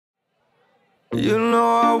You know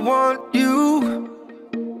I want you.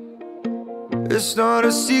 It's not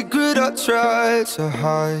a secret I try to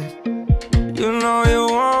hide. You know you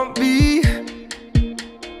want me,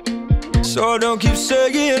 so don't keep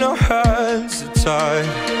saying our hands are tied.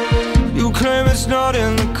 You claim it's not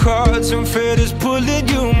in the cards, and fate is pulling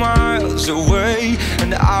you miles away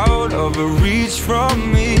and out of reach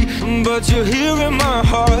from me. But you're here in my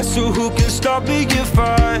heart, so who can stop me if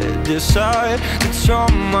I decide that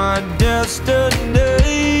you're my destiny?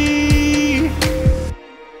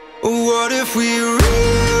 What if we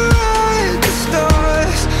rewrite the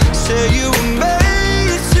stars? Say you were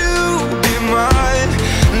made to be mine.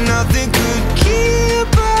 Nothing could keep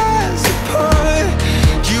us apart.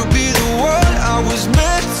 You be the one I was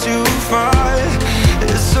meant to find.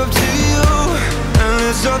 It's up to you and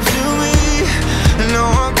it's up to me. No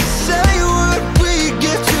one can say what we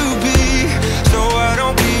get to be. So why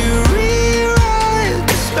don't we rewrite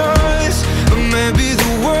the stars? Maybe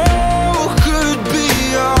the world could be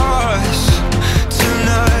ours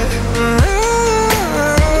tonight.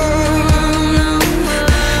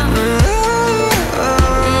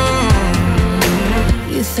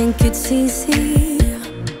 You think it's easy?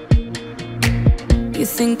 You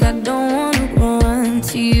think I don't wanna run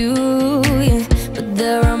to you, yeah. But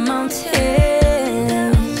there are mountains,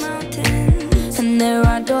 and there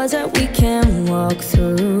are doors that we can walk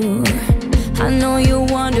through. I know you're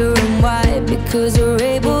wondering why, because we're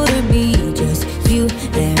able to be just you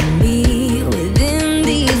and me within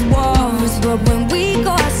these walls. But when we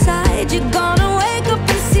go outside, you're gonna wake up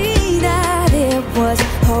and see that it was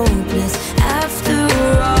hopeless after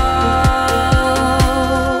all.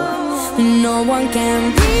 No one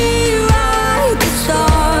can rewrite the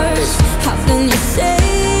stars. How can you say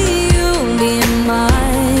you'll be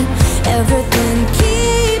mine? Everything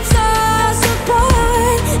keeps us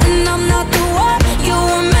apart, and I'm not the one you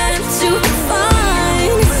were meant to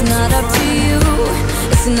find. It's not up to you,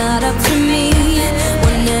 it's not up to me,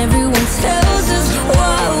 when everyone tells us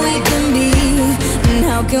what we can be. And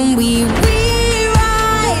how can we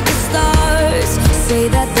rewrite the stars? Say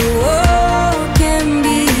that the world can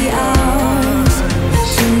be ours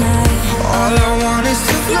tonight. All I want is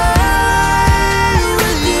to fly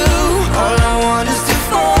with you. All I want is to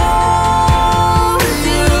fall with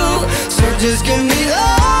you. So just give me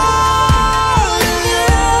all of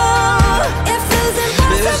you. It feels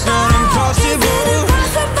impossible. It's not impossible.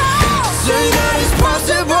 Say that it's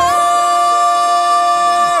possible.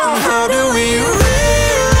 How do we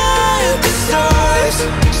rewrite the stars?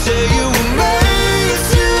 Say you were made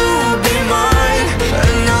to be mine,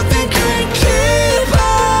 and nothing can keep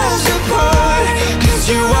us apart. 'Cause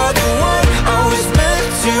you are the one I was meant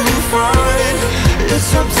to find.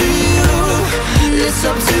 It's up to you, it's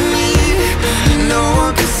up to me. No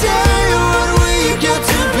one can say what we get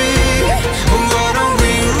to be. Why don't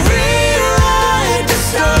we rewrite the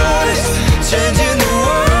stars? Changing the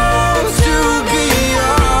world to be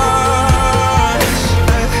ours.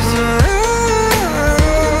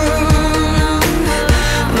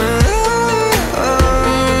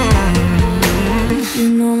 You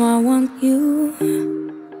know I want you.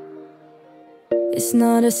 It's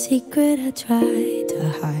not a secret I try to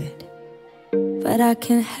hide, but I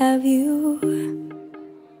can't have you.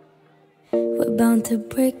 We're bound to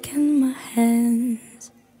break and my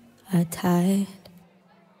hands are tied.